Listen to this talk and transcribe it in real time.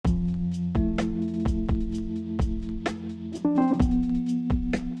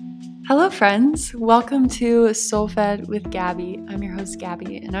Hello, friends. Welcome to Soul Fed with Gabby. I'm your host,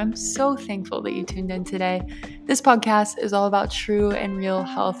 Gabby, and I'm so thankful that you tuned in today. This podcast is all about true and real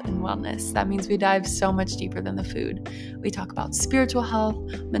health and wellness. That means we dive so much deeper than the food. We talk about spiritual health,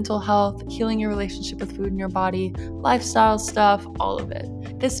 mental health, healing your relationship with food in your body, lifestyle stuff, all of it.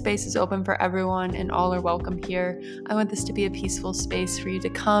 This space is open for everyone, and all are welcome here. I want this to be a peaceful space for you to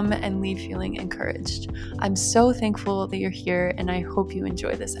come and leave feeling encouraged. I'm so thankful that you're here, and I hope you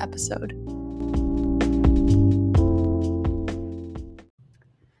enjoy this episode.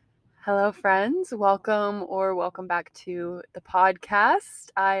 Hello, friends. Welcome back to the podcast.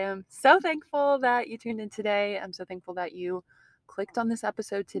 I am so thankful that you tuned in today. I'm so thankful that you clicked on this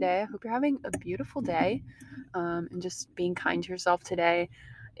episode today. I hope you're having a beautiful day and just being kind to yourself today.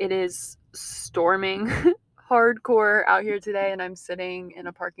 It is storming hardcore out here today, and I'm sitting in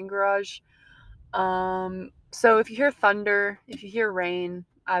a parking garage. So if you hear thunder, if you hear rain,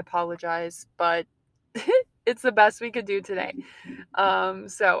 I apologize, but it's the best we could do today.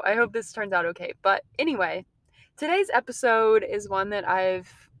 So I hope this turns out okay. But anyway, today's episode is one that I've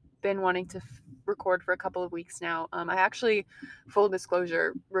been wanting to record for a couple of weeks now. I actually, full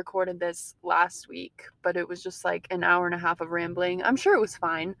disclosure, recorded this last week, but it was just like an hour and a half of rambling. I'm sure it was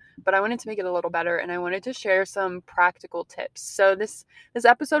fine, but I wanted to make it a little better, and I wanted to share some practical tips. So this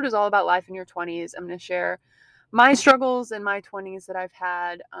episode is all about life in your 20s. I'm going to share my struggles in my 20s that I've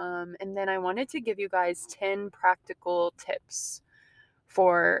had, and then I wanted to give you guys 10 practical tips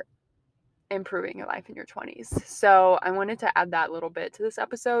for improving your life in your 20s. So I wanted to add that little bit to this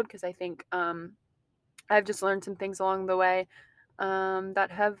episode because I think I've just learned some things along the way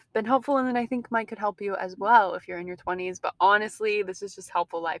that have been helpful, and then I think could help you as well if you're in your 20s. But honestly, this is just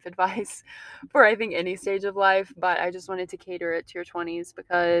helpful life advice for I think any stage of life, but I just wanted to cater it to your 20s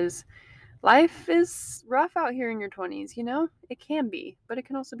because life is rough out here in your 20s, you know? It can be, but it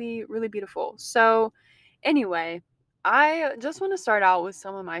can also be really beautiful. So anyway, I just want to start out with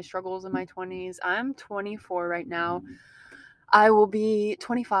some of my struggles in my 20s. I'm 24 right now. I will be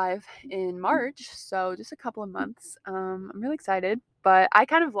 25 in March, so just a couple of months. I'm really excited, but I'm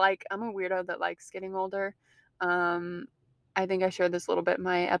a weirdo that likes getting older. I think I shared this a little bit in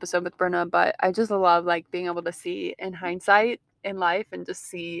my episode with Brenna, but I just love being able to see in hindsight in life and just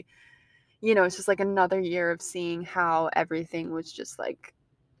see, it's just another year of seeing how everything was just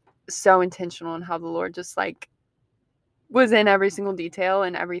so intentional and how the Lord just was in every single detail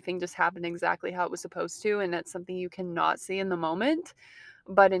and everything just happened exactly how it was supposed to. And that's something you cannot see in the moment,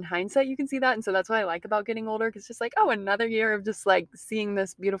 but in hindsight you can see that. And so that's what I like about getting older, because it's just another year of just seeing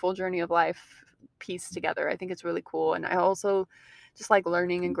this beautiful journey of life pieced together. I think it's really cool. And I also just like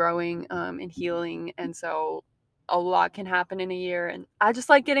learning and growing and healing. And so a lot can happen in a year, and I just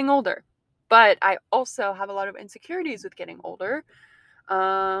like getting older. But I also have a lot of insecurities with getting older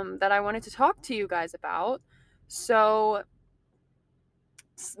that I wanted to talk to you guys about. So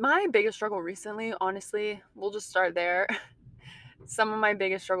my biggest struggle recently, honestly, we'll just start there. Some of my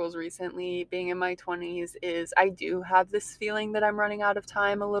biggest struggles recently being in my 20s is I do have this feeling that I'm running out of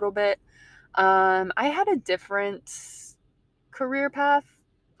time a little bit. I had a different career path,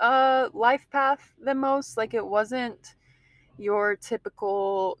 life path than most. It wasn't your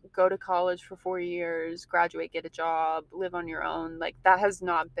typical go to college for 4 years, graduate, get a job, live on your own. That has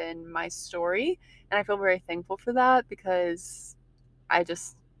not been my story. And I feel very thankful for that, because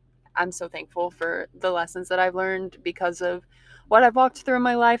I'm so thankful for the lessons that I've learned because of what I've walked through in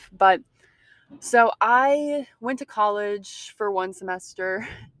my life. But so I went to college for one semester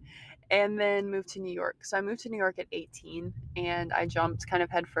and then moved to New York. So I moved to New York at 18, and I jumped kind of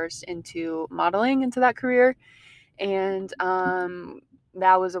headfirst into modeling, into that career. And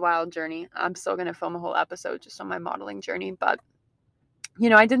that was a wild journey. I'm still going to film a whole episode just on my modeling journey. But,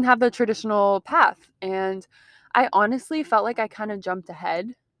 I didn't have the traditional path. And I honestly felt like I kind of jumped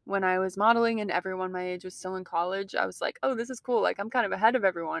ahead when I was modeling and everyone my age was still in college. I was like, oh, this is cool. I'm kind of ahead of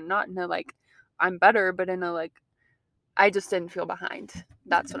everyone. Not in a I'm better, but in a I just didn't feel behind.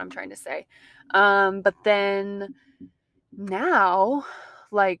 That's what I'm trying to say. But then now,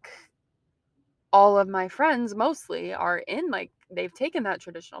 all of my friends mostly are in they've taken that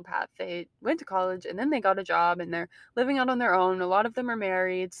traditional path. They went to college and then they got a job and they're living out on their own. A lot of them are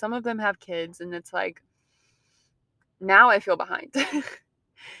married. Some of them have kids, and it's now I feel behind.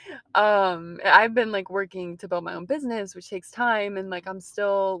 I've been working to build my own business, which takes time, and I'm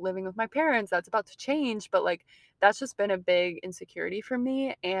still living with my parents. That's about to change, but that's just been a big insecurity for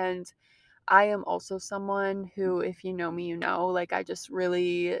me. And I am also someone who, if you know me, I just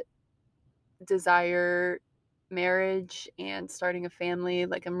really desire marriage and starting a family.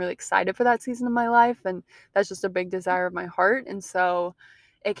 I'm really excited for that season of my life, and that's just a big desire of my heart. And so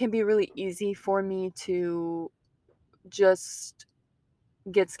it can be really easy for me to just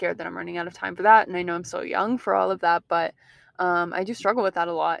get scared that I'm running out of time for that. And I know I'm so young for all of that, but I do struggle with that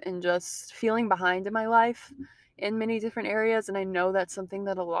a lot and just feeling behind in my life in many different areas. And I know that's something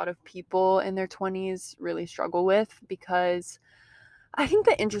that a lot of people in their 20s really struggle with, because I think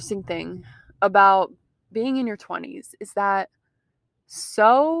the interesting thing about being in your 20s is that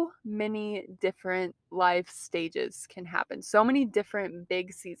so many different life stages can happen. So many different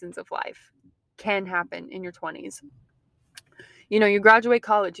big seasons of life can happen in your 20s. You know, you graduate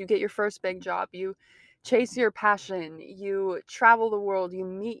college, you get your first big job, you chase your passion, you travel the world, you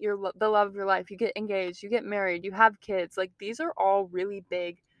meet the love of your life, you get engaged, you get married, you have kids. Like, these are all really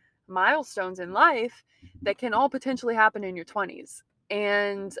big milestones in life that can all potentially happen in your 20s.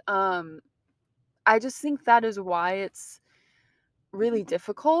 And I just think that is why it's really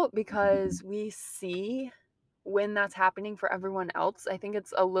difficult, because we see when that's happening for everyone else. I think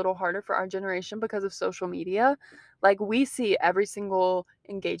it's a little harder for our generation because of social media. Like, we see every single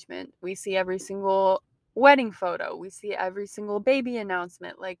engagement, we see every single wedding photo, we see every single baby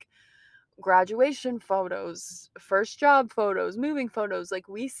announcement, like graduation photos, first job photos, moving photos. Like,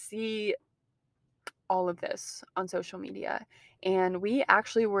 we see all of this on social media. And we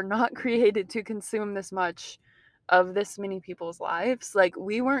actually were not created to consume this much of this many people's lives. Like,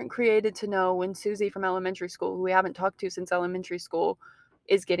 we weren't created to know when Susie from elementary school, who we haven't talked to since elementary school,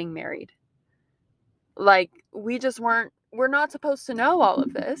 is getting married. Like, we're not supposed to know all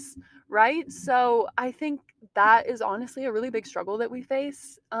of this, right? So I think that is honestly a really big struggle that we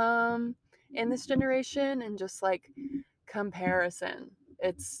face in this generation, and just like comparison.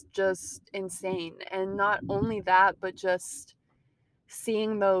 It's just insane. And not only that, but just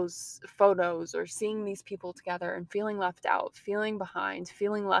seeing those photos or seeing these people together and feeling left out, feeling behind,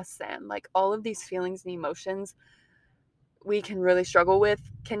 feeling less than, like all of these feelings and emotions we can really struggle with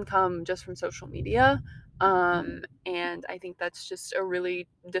can come just from social media. And I think that's just a really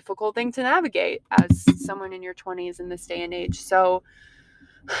difficult thing to navigate as someone in your 20s in this day and age. So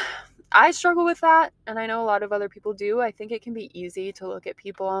I struggle with that, and I know a lot of other people do. I think it can be easy to look at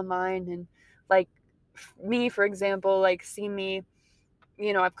people online and, like, me, for example, like, see me,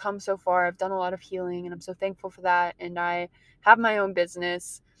 you know, I've come so far, I've done a lot of healing, and I'm so thankful for that, and I have my own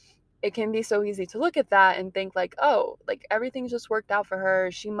business. It can be so easy to look at that and think, like, oh, like, everything's just worked out for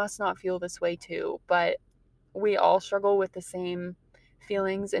her, she must not feel this way too. But we all struggle with the same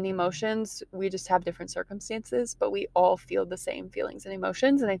feelings and emotions. We just have different circumstances, but we all feel the same feelings and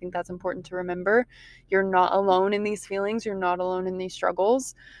emotions. And I think that's important to remember. You're not alone in these feelings, you're not alone in these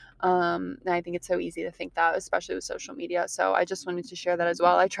struggles. And I think it's so easy to think that, especially with social media. So I just wanted to share that as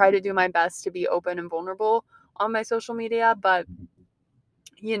well. I try to do my best to be open and vulnerable on my social media, but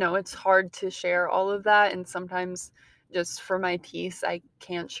you know, it's hard to share all of that. And sometimes, just for my peace, I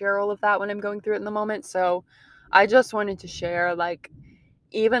can't share all of that when I'm going through it in the moment. So I just wanted to share, like,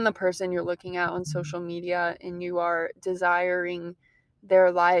 even the person you're looking at on social media and you are desiring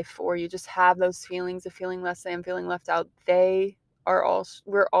their life, or you just have those feelings of feeling less than, feeling left out,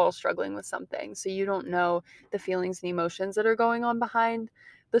 we're all struggling with something. So you don't know the feelings and emotions that are going on behind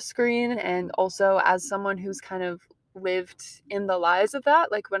the screen. And also, as someone who's kind of lived in the lies of that,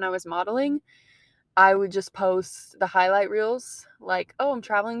 like when I was modeling, I would just post the highlight reels, like, oh, I'm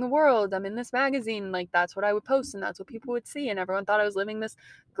traveling the world, I'm in this magazine. Like, that's what I would post, and that's what people would see. And everyone thought I was living this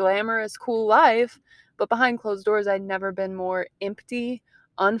glamorous, cool life. But behind closed doors, I'd never been more empty,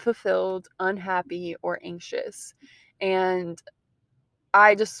 unfulfilled, unhappy, or anxious. And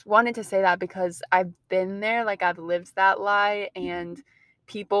I just wanted to say that because I've been there, like, I've lived that lie, and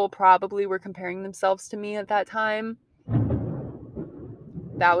people probably were comparing themselves to me at that time.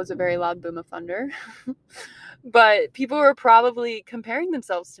 That was a very loud boom of thunder. But people were probably comparing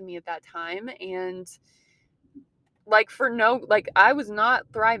themselves to me at that time, and I was not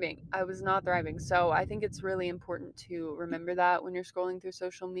thriving. I was not thriving. So I think it's really important to remember that when you're scrolling through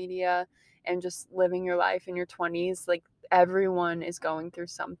social media and just living your life in your 20s. Like, everyone is going through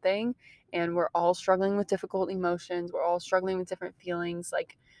something, and we're all struggling with difficult emotions. We're all struggling with different feelings.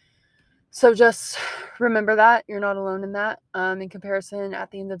 Like, so just remember that you're not alone in that. In comparison,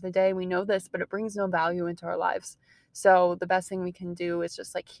 at the end of the day, we know this, but it brings no value into our lives. So the best thing we can do is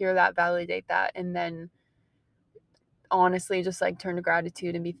just, like, hear that, validate that, and then honestly just, like, turn to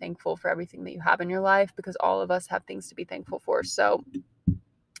gratitude and be thankful for everything that you have in your life, because all of us have things to be thankful for. So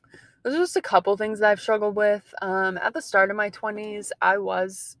those are just a couple things that I've struggled with. At the start of my 20s, I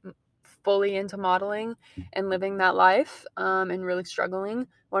was fully into modeling and living that life, and really struggling.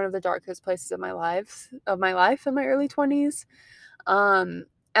 One of the darkest places of my life in my early 20s.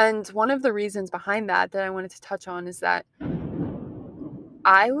 And one of the reasons behind that I wanted to touch on is that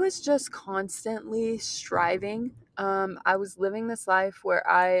I was just constantly striving. I was living this life where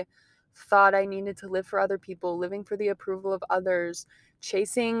I thought I needed to live for other people, living for the approval of others,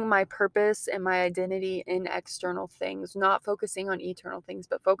 chasing my purpose and my identity in external things, not focusing on eternal things,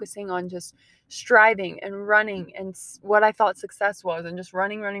 but focusing on just striving and running and what I thought success was, and just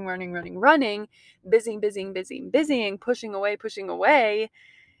running, running, running, running, running, busying, pushing away,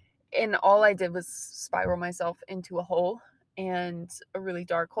 and all I did was spiral myself into a hole, and a really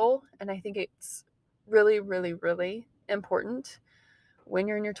dark hole. And I think it's really, really, really important when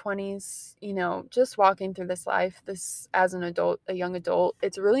you're in your 20s, just walking through this life, this as an adult, a young adult,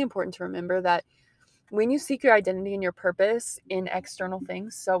 it's really important to remember that when you seek your identity and your purpose in external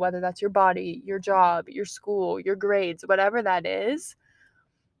things, so whether that's your body, your job, your school, your grades, whatever that is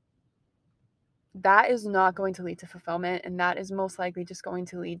not going to lead to fulfillment, and that is most likely just going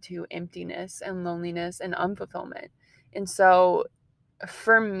to lead to emptiness and loneliness and unfulfillment. And so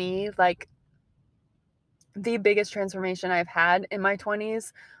for me, like, the biggest transformation I've had in my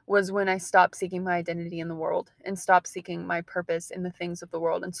 20s was when I stopped seeking my identity in the world and stopped seeking my purpose in the things of the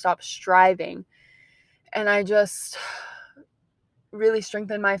world and stopped striving. And I just really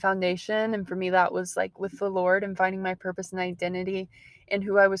strengthened my foundation. And for me, that was like with the Lord and finding my purpose and identity and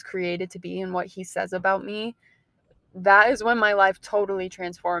who I was created to be and what He says about me. That is when my life totally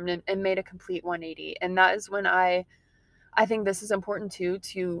transformed and made a complete 180. And that is when I think this is important too,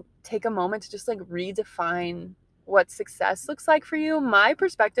 to take a moment to just like redefine what success looks like for you. My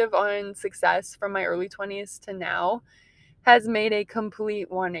perspective on success from my early 20s to now has made a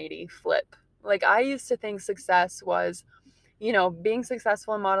complete 180 flip. Like, I used to think success was, being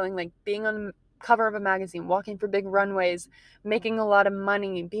successful in modeling, like being on the cover of a magazine, walking for big runways, making a lot of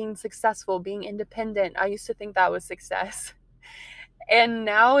money, being successful, being independent. I used to think that was success. And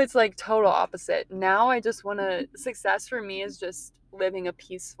now it's like total opposite. Now I just want to, success for me is just living a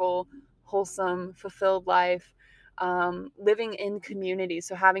peaceful, wholesome, fulfilled life, living in community.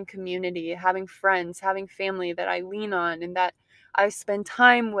 So having community, having friends, having family that I lean on and that I spend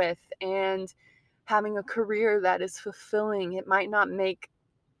time with, and having a career that is fulfilling. It might not make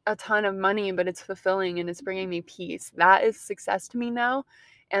a ton of money, but it's fulfilling and it's bringing me peace. That is success to me now.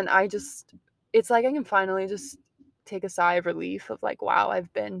 And it's like I can finally just take a sigh of relief of like, wow,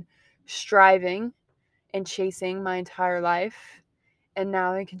 I've been striving and chasing my entire life. And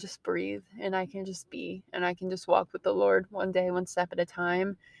now I can just breathe and I can just be and I can just walk with the Lord one day, one step at a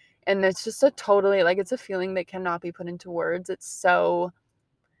time. And it's just a totally, like, it's a feeling that cannot be put into words. It's so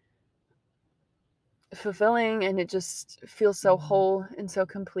fulfilling and it just feels so whole and so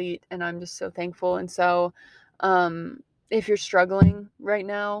complete, and I'm just so thankful. And so if you're struggling right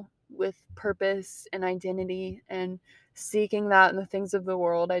now with purpose and identity and seeking that in the things of the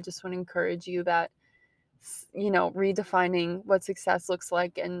world, I just want to encourage you that, redefining what success looks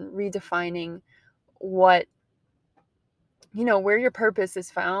like and redefining what, where your purpose is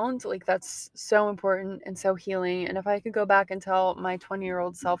found, like, that's so important and so healing. And if I could go back and tell my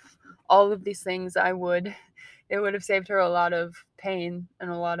 20-year-old self all of these things, I would. It would have saved her a lot of pain and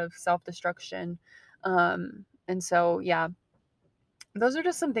a lot of self-destruction. And so, yeah, those are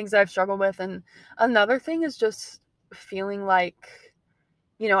just some things that I've struggled with. And another thing is just feeling like,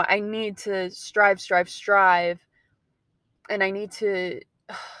 I need to strive, and I need to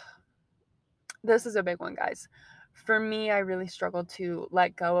this is a big one, guys. For me, I really struggled to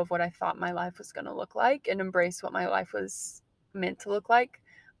let go of what I thought my life was going to look like and embrace what my life was meant to look like.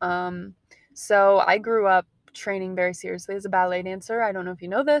 Um, so I grew up training very seriously as a ballet dancer. I don't know if you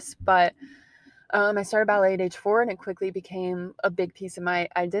know this, but I started ballet at age 4, and it quickly became a big piece of my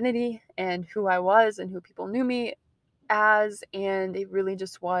identity and who I was and who people knew me as. And it really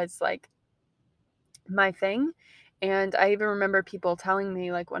just was like my thing. And I even remember people telling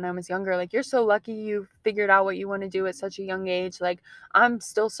me, like, when I was younger, like, you're so lucky you figured out what you want to do at such a young age. Like, I'm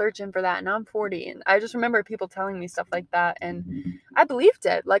still searching for that and I'm 40. And I just remember people telling me stuff like that. And I believed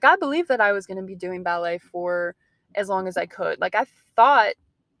it. Like, I believed that I was going to be doing ballet for as long as I could. Like, I thought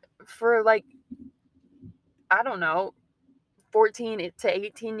for, like, I don't know, 14 to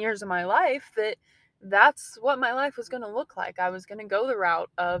 18 years of my life that that's what my life was going to look like. I was going to go the route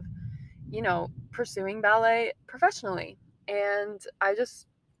of, pursuing ballet professionally. And I just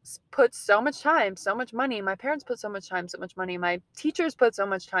put so much time, so much money. My parents put so much time, so much money. My teachers put so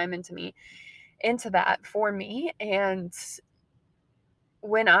much time into that for me. And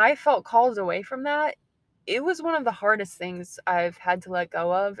when I felt called away from that, it was one of the hardest things I've had to let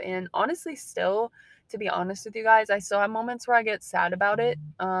go of. And honestly, still, to be honest with you guys, I still have moments where I get sad about it.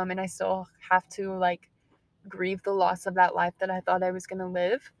 And I still have to, like, grieve the loss of that life that I thought I was going to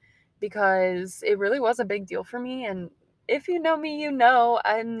live, because it really was a big deal for me. And if you know me, you know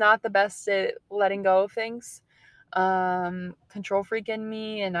I'm not the best at letting go of things. Control freak in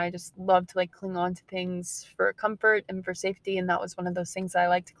me, and I just love to like cling on to things for comfort and for safety, and that was one of those things I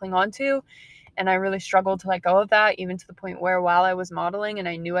like to cling on to. And I really struggled to let go of that, even to the point where while I was modeling and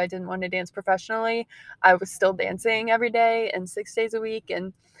I knew I didn't want to dance professionally, I was still dancing every day and 6 days a week.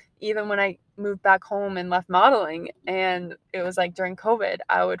 And even when I moved back home and left modeling, and it was like during COVID,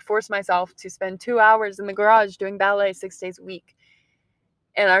 I would force myself to spend 2 hours in the garage doing ballet 6 days a week.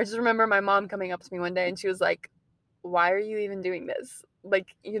 And I just remember my mom coming up to me one day and she was like, "Why are you even doing this?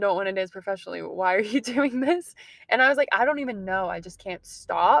 Like, you don't want to dance professionally. Why are you doing this?" And I was like, "I don't even know. I just can't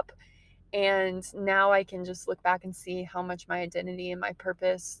stop." And now I can just look back and see how much my identity and my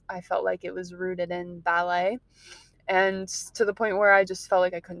purpose, I felt like it was rooted in ballet. And to the point where I just felt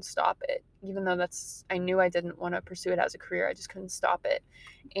like I couldn't stop it. Even though I knew I didn't want to pursue it as a career, I just couldn't stop it.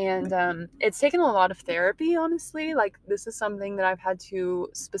 And it's taken a lot of therapy, honestly. Like, this is something that I've had to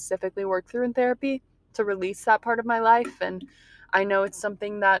specifically work through in therapy to release that part of my life. And I know it's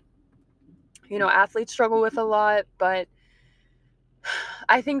something that, athletes struggle with a lot, but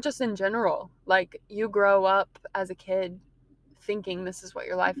I think just in general, like, you grow up as a kid thinking this is what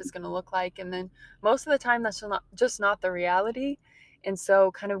your life is going to look like, and then most of the time that's just not the reality. And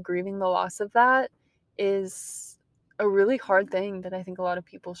so kind of grieving the loss of that is a really hard thing that I think a lot of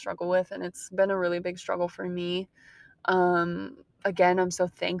people struggle with, and it's been a really big struggle for me. Again, I'm so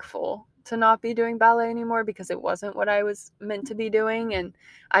thankful to not be doing ballet anymore because it wasn't what I was meant to be doing. And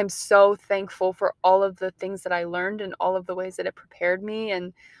I'm so thankful for all of the things that I learned and all of the ways that it prepared me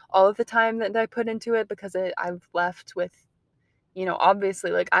and all of the time that I put into it, because I've left with, obviously,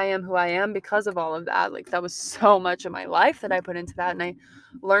 like, I am who I am because of all of that. Like, that was so much of my life that I put into that, and I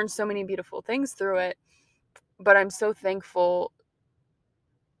learned so many beautiful things through it. But I'm so thankful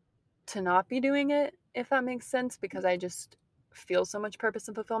to not be doing it, if that makes sense, because I just feel so much purpose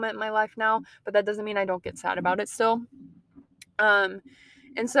and fulfillment in my life now. But that doesn't mean I don't get sad about it still. And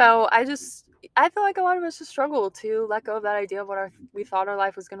so I feel like a lot of us just struggle to let go of that idea of what we thought our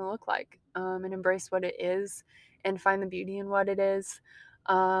life was going to look like, and embrace what it is and find the beauty in what it is.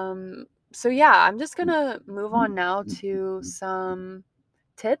 So yeah, I'm just going to move on now to some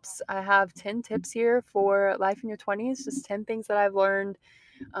tips. I have 10 tips here for life in your 20s, just 10 things that I've learned,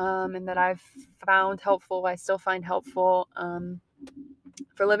 and that I've found helpful, I still find helpful,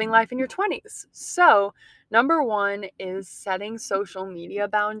 for living life in your 20s. So, number one is setting social media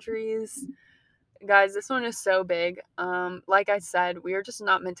boundaries. Guys, this one is so big. Like I said, we are just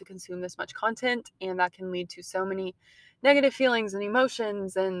not meant to consume this much content, and that can lead to so many negative feelings and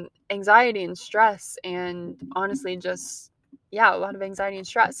emotions and anxiety and stress, and honestly, just, yeah, a lot of anxiety and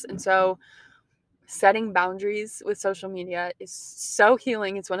stress. And so, setting boundaries with social media is so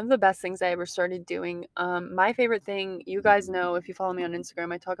healing. It's one of the best things I ever started doing. My favorite thing, you guys know, if you follow me on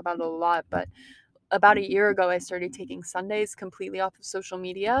Instagram, I talk about it a lot, but about a year ago, I started taking Sundays completely off of social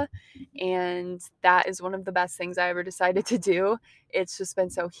media, and that is one of the best things I ever decided to do. It's just been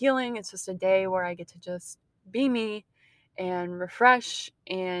so healing. It's just a day where I get to just be me and refresh,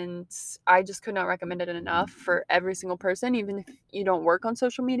 and I just could not recommend it enough for every single person, even if you don't work on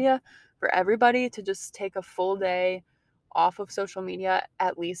social media, for everybody to just take a full day off of social media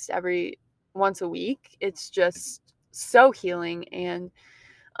at least every once a week. It's just so healing and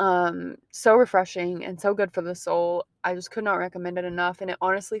so refreshing and so good for the soul. I just could not recommend it enough, and it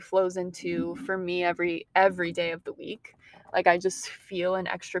honestly flows into, for me, every day of the week. Like, I just feel an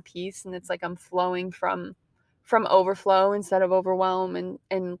extra peace, and it's like I'm flowing from overflow instead of overwhelm,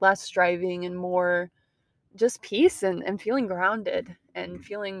 and less striving and more just peace, and feeling grounded and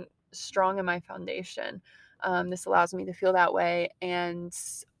feeling strong in my foundation. This allows me to feel that way. And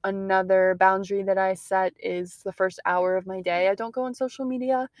another boundary that I set is the first hour of my day I don't go on social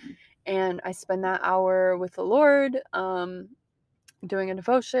media, and I spend that hour with the Lord, doing a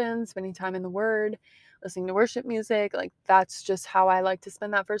devotion, spending time in the Word, listening to worship music. Like, that's just how I like to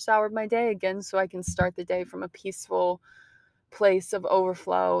spend that first hour of my day, again, so I can start the day from a peaceful place of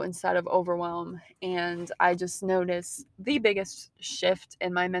overflow instead of overwhelm. And I just notice the biggest shift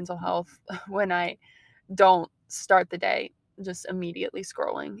in my mental health when I don't start the day just immediately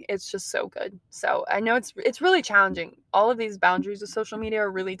scrolling. It's just so good. So I know it's really challenging. All of these boundaries with social media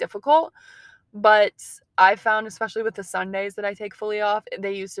are really difficult, but I found, especially with the Sundays that I take fully off,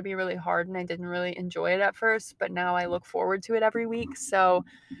 they used to be really hard and I didn't really enjoy it at first, but now I look forward to it every week. So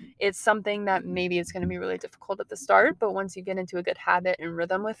it's something that maybe it's going to be really difficult at the start, but once you get into a good habit and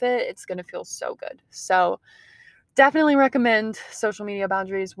rhythm with it, it's going to feel so good. So definitely recommend social media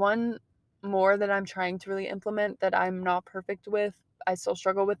boundaries. One more that I'm trying to really implement that I'm not perfect with, I still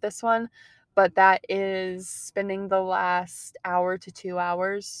struggle with this one, but that is spending the last hour to 2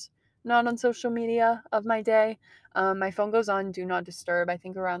 hours not on social media of my day. My phone goes on do not disturb, I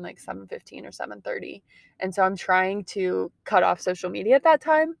think around like 7:15 or 7:30. And so I'm trying to cut off social media at that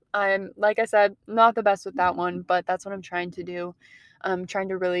time. I'm, like I said, not the best with that one, but that's what I'm trying to do. I'm trying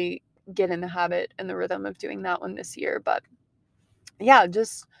to really get in the habit and the rhythm of doing that one this year. But yeah,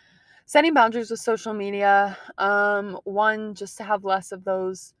 just setting boundaries with social media. One, just to have less of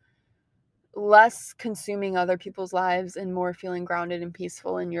those, less consuming other people's lives and more feeling grounded and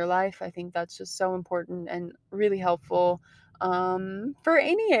peaceful in your life. I think that's just so important and really helpful for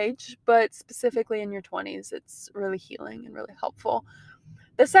any age, but specifically in your 20s. It's really healing and really helpful.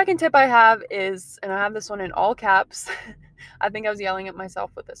 The second tip I have is, and I have this one in all caps, I think I was yelling at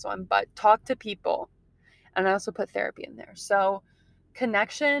myself with this one, but talk to people. And I also put therapy in there. So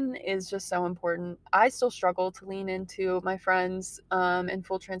connection is just so important. I still struggle to lean into my friends in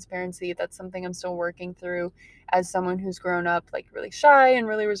full transparency. That's something I'm still working through as someone who's grown up like really shy and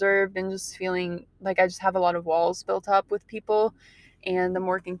really reserved and just feeling like I just have a lot of walls built up with people, and I'm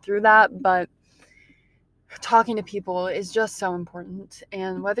working through that. But talking to people is just so important.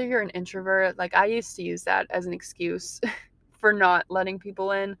 And whether you're an introvert, like I used to use that as an excuse for not letting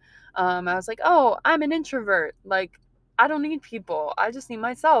people in. I was like, oh, I'm an introvert. Like, I don't need people. I just need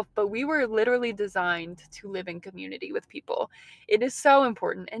myself. But we were literally designed to live in community with people. It is so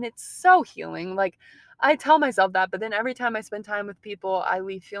important and it's so healing. Like, I tell myself that, but then every time I spend time with people, I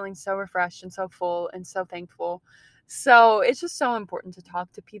leave feeling so refreshed and so full and so thankful. So it's just so important to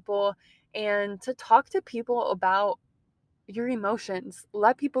talk to people and to talk to people about your emotions.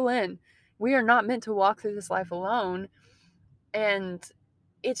 Let people in. We are not meant to walk through this life alone. And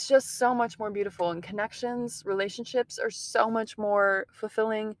it's just so much more beautiful. And connections, relationships are so much more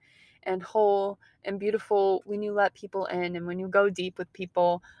fulfilling and whole and beautiful when you let people in and when you go deep with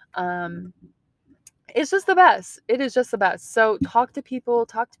people. Um, it's just the best. It is just the best. So talk to people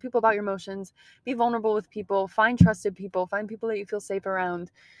about your emotions, be vulnerable with people, find trusted people, find people that you feel safe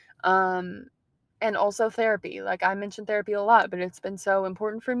around. Um, and also therapy. Like I mentioned therapy a lot, but it's been so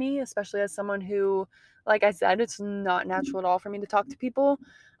important for me, especially as someone who, like I said, it's not natural at all for me to talk to people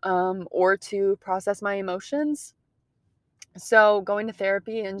or to process my emotions. So going to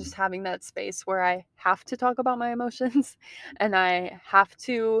therapy and just having that space where I have to talk about my emotions and I have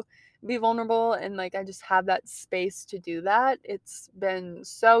to be vulnerable and like I just have that space to do that. It's been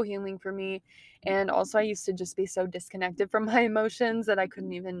so healing for me. And also I used to just be so disconnected from my emotions that I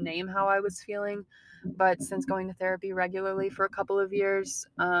couldn't even name how I was feeling. But since going to therapy regularly for a couple of years,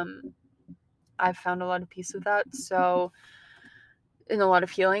 I've found a lot of peace with that. So and a lot of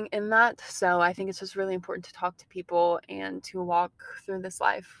healing in that. So I think it's just really important to talk to people and to walk through this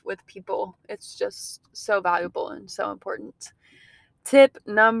life with people. It's just so valuable and so important. Tip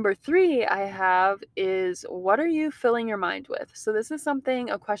number 3 I have is, what are you filling your mind with? So this is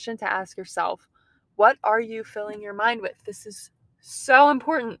a question to ask yourself. What are you filling your mind with? This is so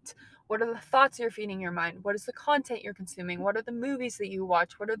important. What are the thoughts you're feeding your mind? What is the content you're consuming? What are the movies that you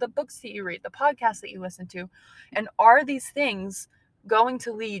watch? What are the books that you read? The podcasts that you listen to? And are these things going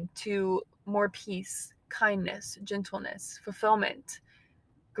to lead to more peace, kindness, gentleness, fulfillment,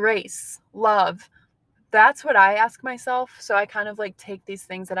 grace, love? That's what I ask myself. So I kind of like take these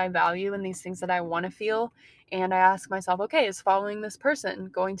things that I value and these things that I want to feel, and I ask myself, okay, is following this person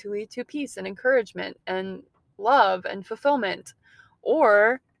going to lead to peace and encouragement and love and fulfillment?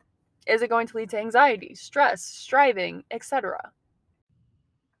 Or is it going to lead to anxiety, stress, striving, etc.?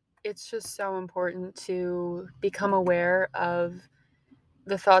 It's just so important to become aware of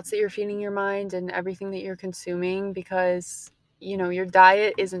the thoughts that you're feeding your mind and everything that you're consuming, because your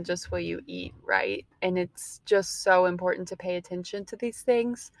diet isn't just what you eat, right? And it's just so important to pay attention to these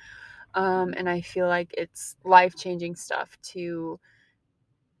things. And I feel like it's life-changing stuff to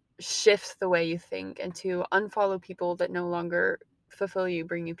shift the way you think and to unfollow people that no longer fulfill you,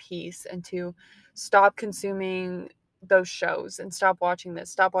 bring you peace, and to stop consuming those shows and stop watching this,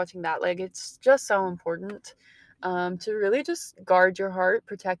 stop watching that. Like, it's just so important to really just guard your heart,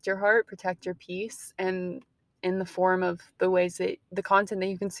 protect your peace, and in the form of the content that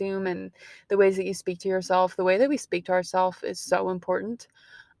you consume and the ways that you speak to yourself. The way that we speak to ourselves is so important.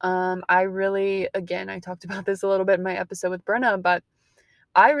 I really, again, I talked about this a little bit in my episode with Brenna, but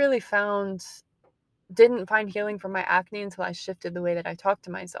I really didn't find healing from my acne until I shifted the way that I talked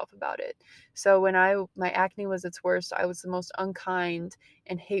to myself about it. So when my acne was its worst, I was the most unkind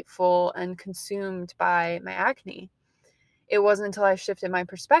and hateful and consumed by my acne. It wasn't until I shifted my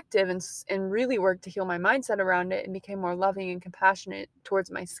perspective and really worked to heal my mindset around it and became more loving and compassionate towards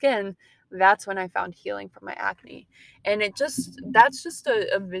my skin, that's when I found healing from my acne. And that's just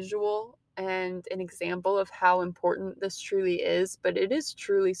a visual and an example of how important this truly is, but it is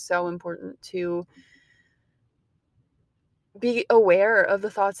truly so important to be aware of the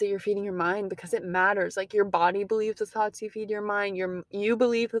thoughts that you're feeding your mind, because it matters. Like, your body believes the thoughts you feed your mind, you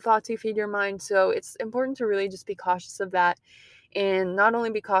believe the thoughts you feed your mind. So it's important to really just be cautious of that, and not only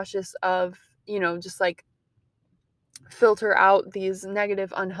be cautious of, just like filter out these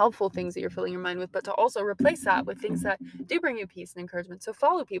negative, unhelpful things that you're filling your mind with, but to also replace that with things that do bring you peace and encouragement. So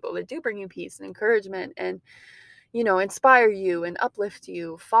follow people that do bring you peace and encouragement and, inspire you and uplift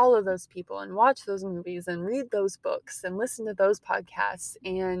you. Follow those people and watch those movies and read those books and listen to those podcasts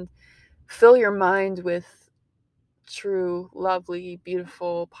and fill your mind with true, lovely,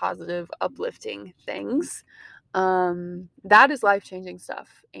 beautiful, positive, uplifting things. That is life-changing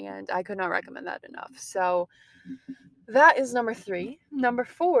stuff, and I could not recommend that enough. So that is number 3. Number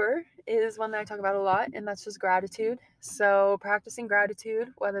 4 is one that I talk about a lot, and that's just gratitude. So practicing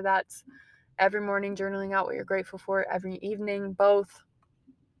gratitude, whether that's every morning journaling out what you're grateful for, every evening, both,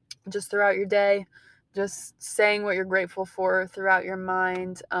 just throughout your day, just saying what you're grateful for throughout your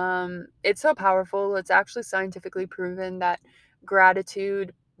mind. It's so powerful. It's actually scientifically proven that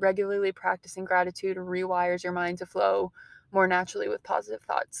regularly practicing gratitude, rewires your mind to flow more naturally with positive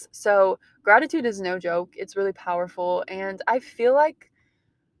thoughts. So gratitude is no joke. It's really powerful. And I feel like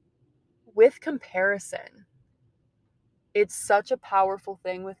with comparison, it's such a powerful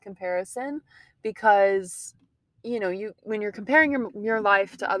thing with comparison, because when you're comparing your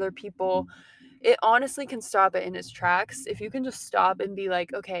life to other people, it honestly can stop it in its tracks. If you can just stop and be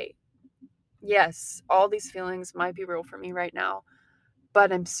like, okay, yes, all these feelings might be real for me right now,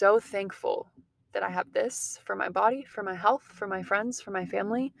 but I'm so thankful that I have this for my body, for my health, for my friends, for my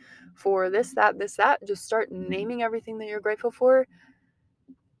family, for this, that, this, that. Just start naming everything that you're grateful for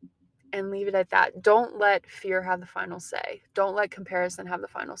and leave it at that. Don't let fear have the final say. Don't let comparison have the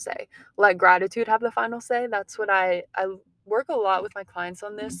final say. Let gratitude have the final say. That's what I work a lot with my clients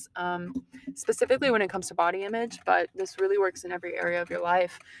on this, specifically when it comes to body image, but this really works in every area of your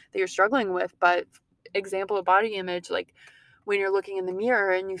life that you're struggling with. But example of body image, like when you're looking in the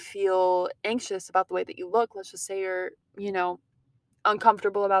mirror and you feel anxious about the way that you look, let's just say you're,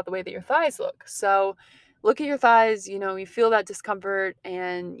 uncomfortable about the way that your thighs look. So look at your thighs, you feel that discomfort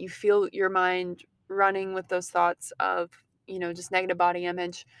and you feel your mind running with those thoughts of, just negative body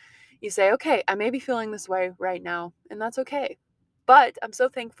image. You say, okay, I may be feeling this way right now, and that's okay. But I'm so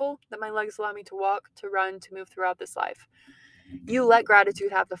thankful that my legs allow me to walk, to run, to move throughout this life. You let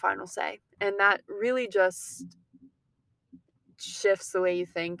gratitude have the final say. And that really just shifts the way you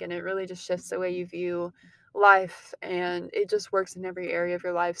think, and it really just shifts the way you view life, and it just works in every area of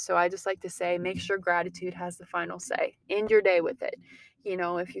your life. So I just like to say, make sure gratitude has the final say. End your day with it.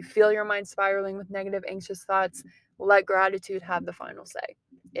 If you feel your mind spiraling with negative, anxious thoughts, let gratitude have the final say.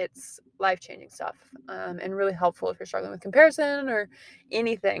 It's life-changing stuff, and really helpful if you're struggling with comparison or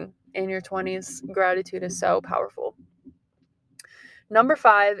anything in your 20s. Gratitude is so powerful. Number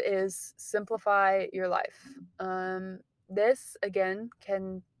 5 is simplify your life. This, again,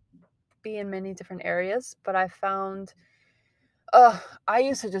 can be in many different areas, but I found, I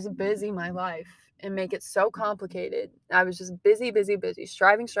used to just busy my life and make it so complicated. I was just busy, busy, busy,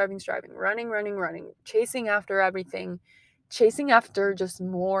 striving, running, running, running, chasing after everything, chasing after just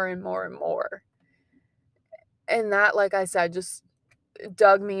more and more and more. And that, like I said, just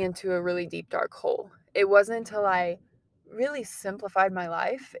dug me into a really deep, dark hole. It wasn't until I really simplified my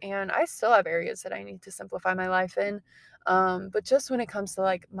life, and I still have areas that I need to simplify my life in. But just when it comes to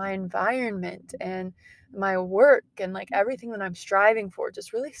like my environment and my work and like everything that I'm striving for,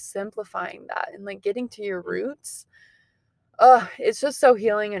 just really simplifying that and like getting to your roots. It's just so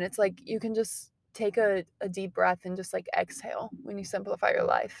healing, and it's like you can just take a deep breath and just like exhale when you simplify your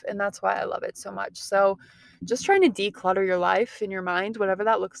life. And that's why I love it so much. So just trying to declutter your life in your mind, whatever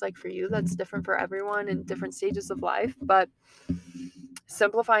that looks like for you. That's different for everyone in different stages of life, but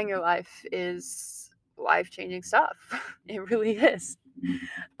simplifying your life is life-changing stuff. It really is.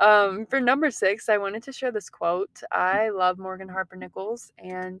 For number 6, I wanted to share this quote. I love Morgan Harper Nichols,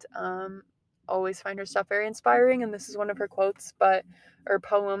 and always find her stuff very inspiring. And this is one of her quotes, or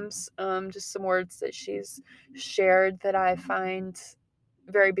poems, just some words that she's shared that I find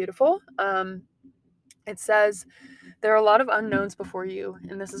very beautiful. It says, "There are a lot of unknowns before you,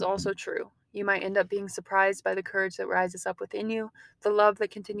 and this is also true. You might end up being surprised by the courage that rises up within you, the love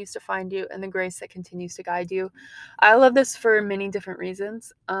that continues to find you, and the grace that continues to guide you." I love this for many different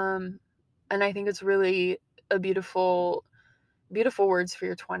reasons. And I think it's really a beautiful beautiful words for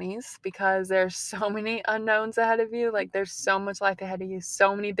your 20s, because there's so many unknowns ahead of you. Like, there's so much life ahead of you.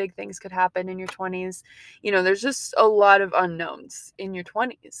 So many big things could happen in your 20s. There's just a lot of unknowns in your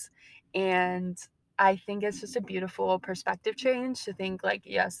 20s. And I think it's just a beautiful perspective change to think like,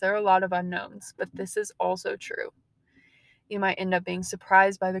 yes, there are a lot of unknowns, but this is also true. You might end up being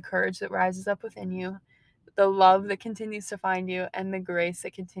surprised by the courage that rises up within you, the love that continues to find you, and the grace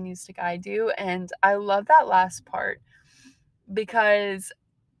that continues to guide you. And I love that last part, because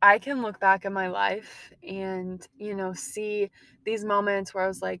I can look back at my life and, see these moments where I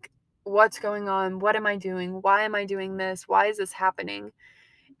was like, what's going on? What am I doing? Why am I doing this? Why is this happening?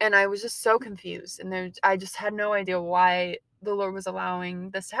 And I was just so confused. And I just had no idea why the Lord was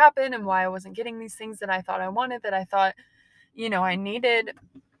allowing this to happen, and why I wasn't getting these things that I thought I wanted, that I thought, I needed.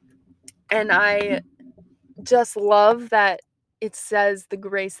 And I just love that it says the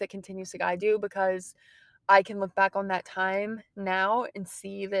grace that continues to guide you, because I can look back on that time now and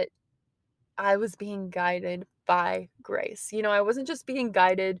see that I was being guided by grace. I wasn't just being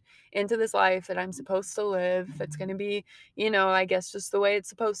guided into this life that I'm supposed to live. That's going to be, I guess just the way it's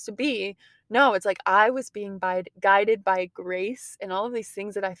supposed to be. No, it's like I was being guided by grace, and all of these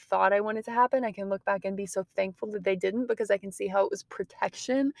things that I thought I wanted to happen, I can look back and be so thankful that they didn't, because I can see how it was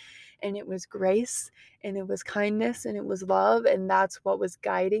protection, and it was grace, and it was kindness, and it was love. And that's what was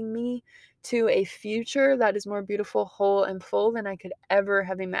guiding me to a future that is more beautiful, whole, and full than I could ever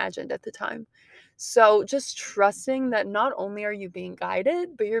have imagined at the time. So just trusting that not only are you being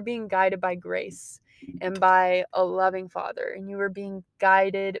guided, but you're being guided by grace and by a loving Father, and you are being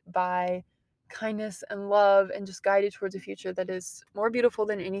guided by kindness and love, and just guided towards a future that is more beautiful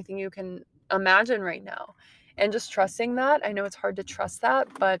than anything you can imagine right now. And just trusting that. I know it's hard to trust that,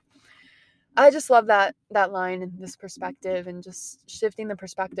 but I just love that line and this perspective, and just shifting the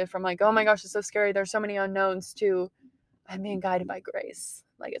perspective from like, oh my gosh, it's so scary, there's so many unknowns, to I'm being guided by grace.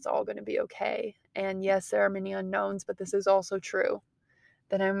 Like, it's all going to be okay. And yes, there are many unknowns, but this is also true,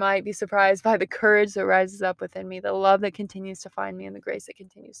 that I might be surprised by the courage that rises up within me, the love that continues to find me, and the grace that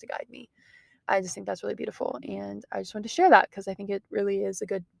continues to guide me. I just think that's really beautiful. And I just wanted to share that, because I think it really is a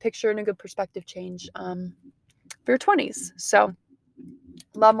good picture and a good perspective change for your 20s. So,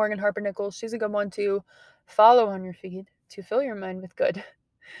 love Morgan Harper Nichols. She's a good one to follow on your feed to fill your mind with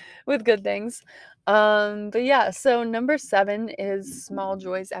good things. But yeah, so number 7 is small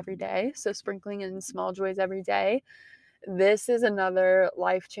joys every day. So sprinkling in small joys every day. This is another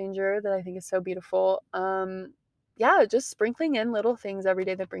life changer that I think is so beautiful. Yeah, just sprinkling in little things every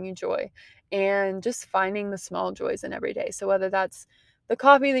day that bring you joy, and just finding the small joys in every day. So whether that's the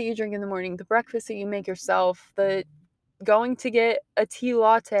coffee that you drink in the morning, the breakfast that you make yourself, the going to get a tea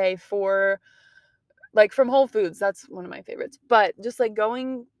latte from Whole Foods, that's one of my favorites. But just like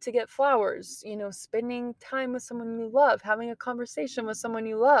going to get flowers, spending time with someone you love, having a conversation with someone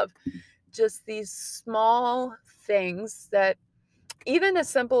you love, just these small things that, even as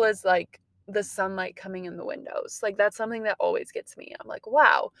simple as like the sunlight coming in the windows, like that's something that always gets me. I'm like,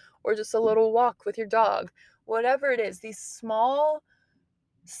 wow. Or just a little walk with your dog, whatever it is, these small,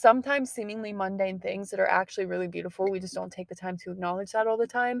 sometimes seemingly mundane things that are actually really beautiful. We just don't take the time to acknowledge that all the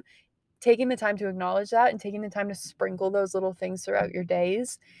time. Taking the time to acknowledge that, and taking the time to sprinkle those little things throughout your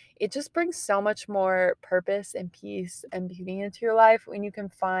days, it just brings so much more purpose and peace and beauty into your life when you can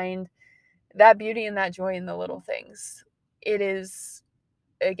find that beauty and that joy in the little things. It is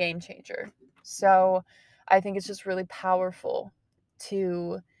a game changer. So I think it's just really powerful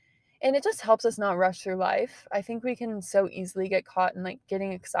and it just helps us not rush through life. I think we can so easily get caught in like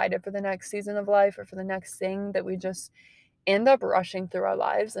getting excited for the next season of life or for the next thing, that we just end up rushing through our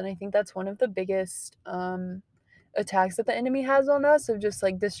lives. And I think that's one of the biggest attacks that the enemy has on us, of just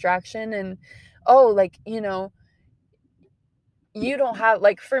like distraction. And you don't have,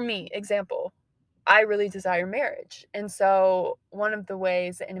 like, for me, example, I really desire marriage. And so one of the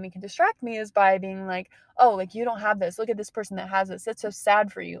ways the enemy can distract me is by being like, oh, like, you don't have this. Look at this person that has this. That's so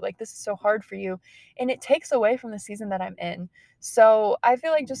sad for you. Like, this is so hard for you. And it takes away from the season that I'm in. So I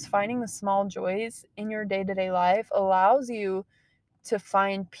feel like just finding the small joys in your day-to-day life allows you to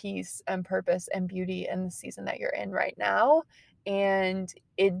find peace and purpose and beauty in the season that you're in right now. And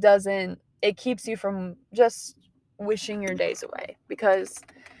it keeps you from just wishing your days away. Because,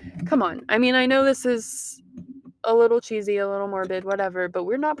 come on, I mean, I know this is a little cheesy, a little morbid, whatever, but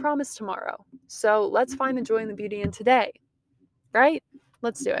we're not promised tomorrow. So let's find the joy and the beauty in today, right?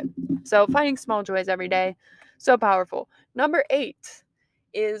 Let's do it. So finding small joys every day, so powerful. Number 8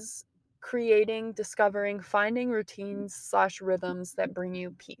 is discovering, finding routines/rhythms that bring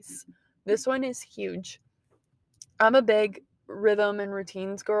you peace. This one is huge. I'm a big rhythm and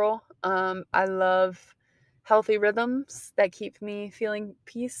routines girl. I love healthy rhythms that keep me feeling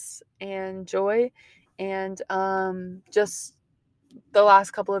peace and joy. And just the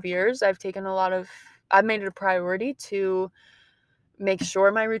last couple of years, I've made it a priority to make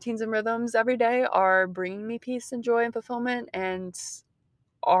sure my routines and rhythms every day are bringing me peace and joy and fulfillment, and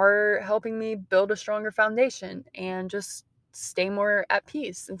are helping me build a stronger foundation and just stay more at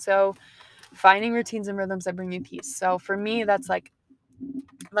peace. And so finding routines and rhythms that bring me peace. So for me, that's like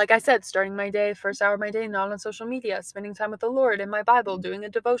I said, starting my day, first hour of my day, not on social media, spending time with the Lord in my Bible, doing a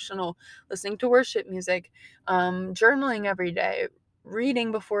devotional, listening to worship music, journaling every day,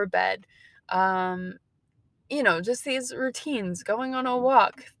 reading before bed, just these routines, going on a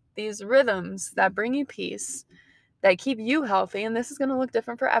walk, these rhythms that bring you peace, that keep you healthy. And this is going to look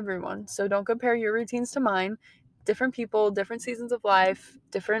different for everyone. So don't compare your routines to mine. Different people, different seasons of life,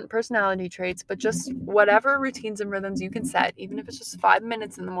 different personality traits, but just whatever routines and rhythms you can set, even if it's just 5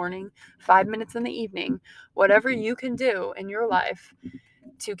 minutes in the morning, 5 minutes in the evening, whatever you can do in your life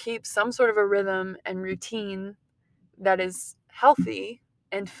to keep some sort of a rhythm and routine that is healthy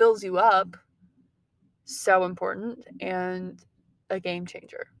and fills you up, so important and a game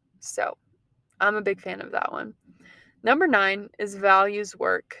changer. So I'm a big fan of that one. Number 9 is values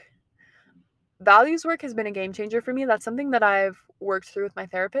work. Values work has been a game changer for me. That's something that I've worked through with my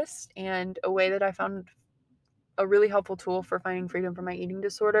therapist, and a way that I found a really helpful tool for finding freedom from my eating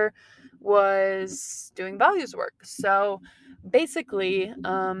disorder was doing values work. So basically,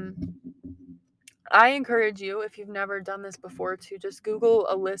 I encourage you, if you've never done this before, to just Google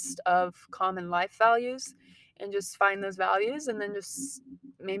a list of common life values and just find those values, and then just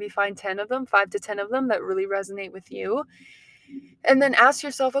maybe find 10 of them, 5 to 10 of them that really resonate with you. And then ask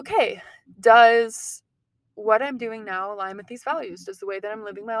yourself, okay, does what I'm doing now align with these values? Does the way that I'm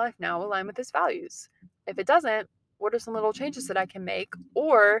living my life now align with these values? If it doesn't, what are some little changes that I can make?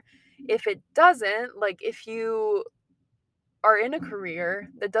 Or if it doesn't, like if you are in a career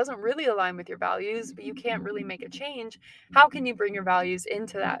that doesn't really align with your values, but you can't really make a change, how can you bring your values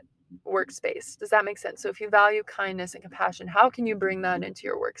into that workspace? Does that make sense? So if you value kindness and compassion, how can you bring that into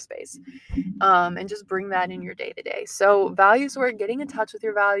your workspace? And just bring that in your day to day. So values work, getting in touch with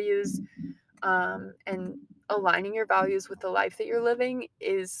your values, and aligning your values with the life that you're living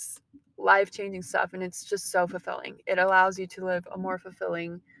is life-changing stuff, and it's just so fulfilling. It allows you to live a more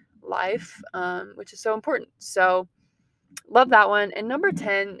fulfilling life, which is so important. So love that one. And number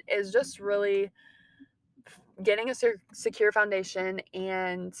 10 is just really getting a secure foundation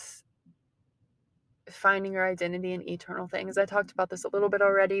and finding your identity in eternal things. I talked about this a little bit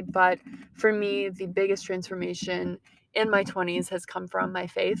already, but for me, the biggest transformation in my 20s has come from my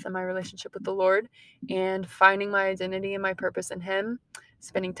faith and my relationship with the Lord, and finding my identity and my purpose in Him,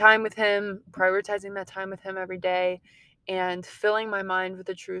 spending time with Him, prioritizing that time with Him every day, and filling my mind with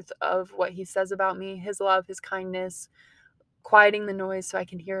the truth of what He says about me, His love, His kindness, quieting the noise so I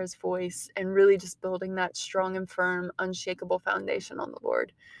can hear His voice, and really just building that strong and firm, unshakable foundation on the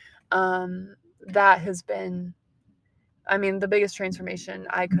Lord. That has been, the biggest transformation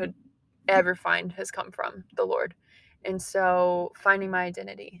I could ever find has come from the Lord. And so finding my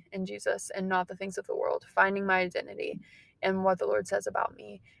identity in Jesus and not the things of the world, finding my identity in what the Lord says about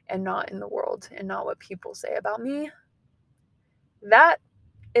me and not in the world and not what people say about me. That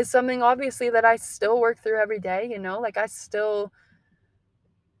is something obviously that I still work through every day, like I still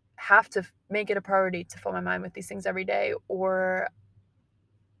have to make it a priority to fill my mind with these things every day, or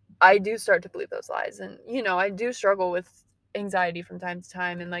I do start to believe those lies. And, I do struggle with anxiety from time to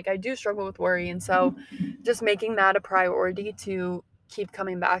time, and I do struggle with worry. And so just making that a priority to keep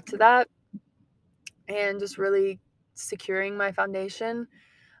coming back to that, and just really securing my foundation,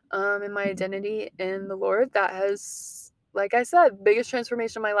 and my identity in the Lord, that has, like I said, biggest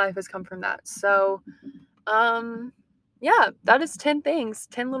transformation of my life has come from that. So, yeah, that is 10 things,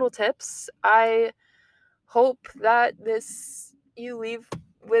 10 little tips. I hope that you leave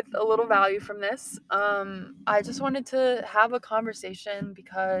with a little value from this. I just wanted to have a conversation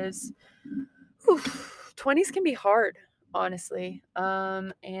because 20s can be hard, honestly.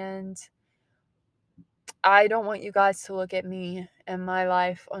 And I don't want you guys to look at me and my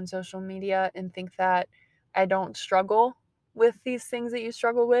life on social media and think that I don't struggle with these things that you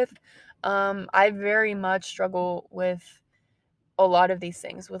struggle with. I very much struggle with a lot of these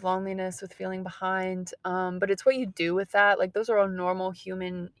things, with loneliness, with feeling behind. But it's what you do with that. Those are all normal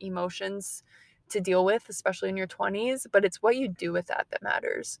human emotions to deal with, especially in your 20s, but it's what you do with that that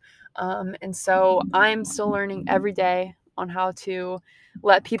matters. And so I'm still learning every day on how to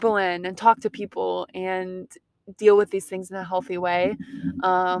let people in and talk to people and deal with these things in a healthy way.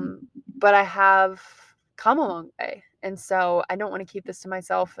 But I have come a long way. And so I don't want to keep this to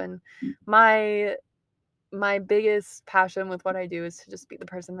myself. And my my biggest passion with what I do is to just be the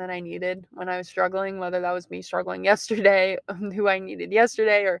person that I needed when I was struggling, whether that was me struggling yesterday, who I needed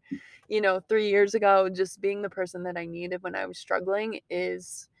yesterday, or, 3 years ago. Just being the person that I needed when I was struggling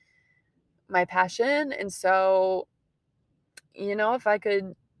is my passion. And so, if I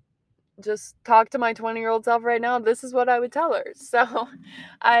could just talk to my 20-year-old self right now, this is what I would tell her. So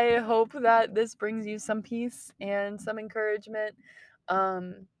I hope that this brings you some peace and some encouragement.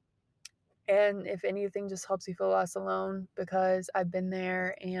 Um, and if anything, just helps you feel less alone, because I've been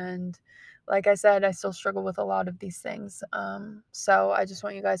there. And like I said, I still struggle with a lot of these things. So I just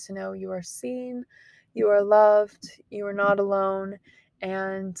want you guys to know you are seen, you are loved, you are not alone.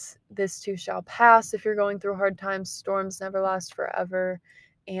 And this too shall pass. If you're going through hard times, storms never last forever.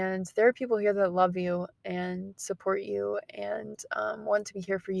 And there are people here that love you and support you and want to be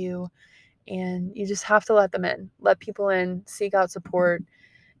here for you. And you just have to let them in, let people in, seek out support.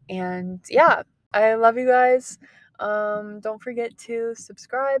 And yeah, I love you guys. Don't forget to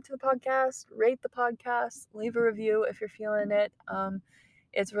subscribe to the podcast, rate the podcast, leave a review if you're feeling it.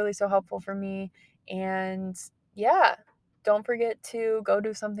 It's really so helpful for me. And yeah, don't forget to go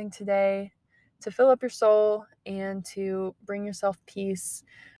do something today to fill up your soul and to bring yourself peace.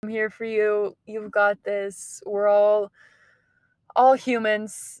 I'm here for you. You've got this. We're all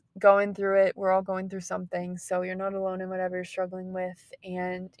humans going through it. We're all going through something. So you're not alone in whatever you're struggling with.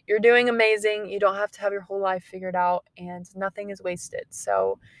 And you're doing amazing. You don't have to have your whole life figured out, and nothing is wasted.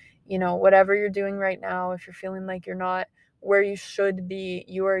 So, whatever you're doing right now, if you're feeling like you're not where you should be,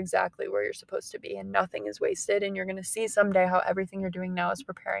 you are exactly where you're supposed to be, and nothing is wasted. And you're going to see someday how everything you're doing now is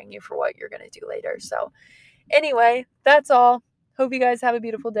preparing you for what you're going to do later. So, anyway, that's all. Hope you guys have a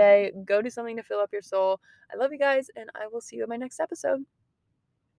beautiful day. Go do something to fill up your soul. I love you guys, and I will see you in my next episode.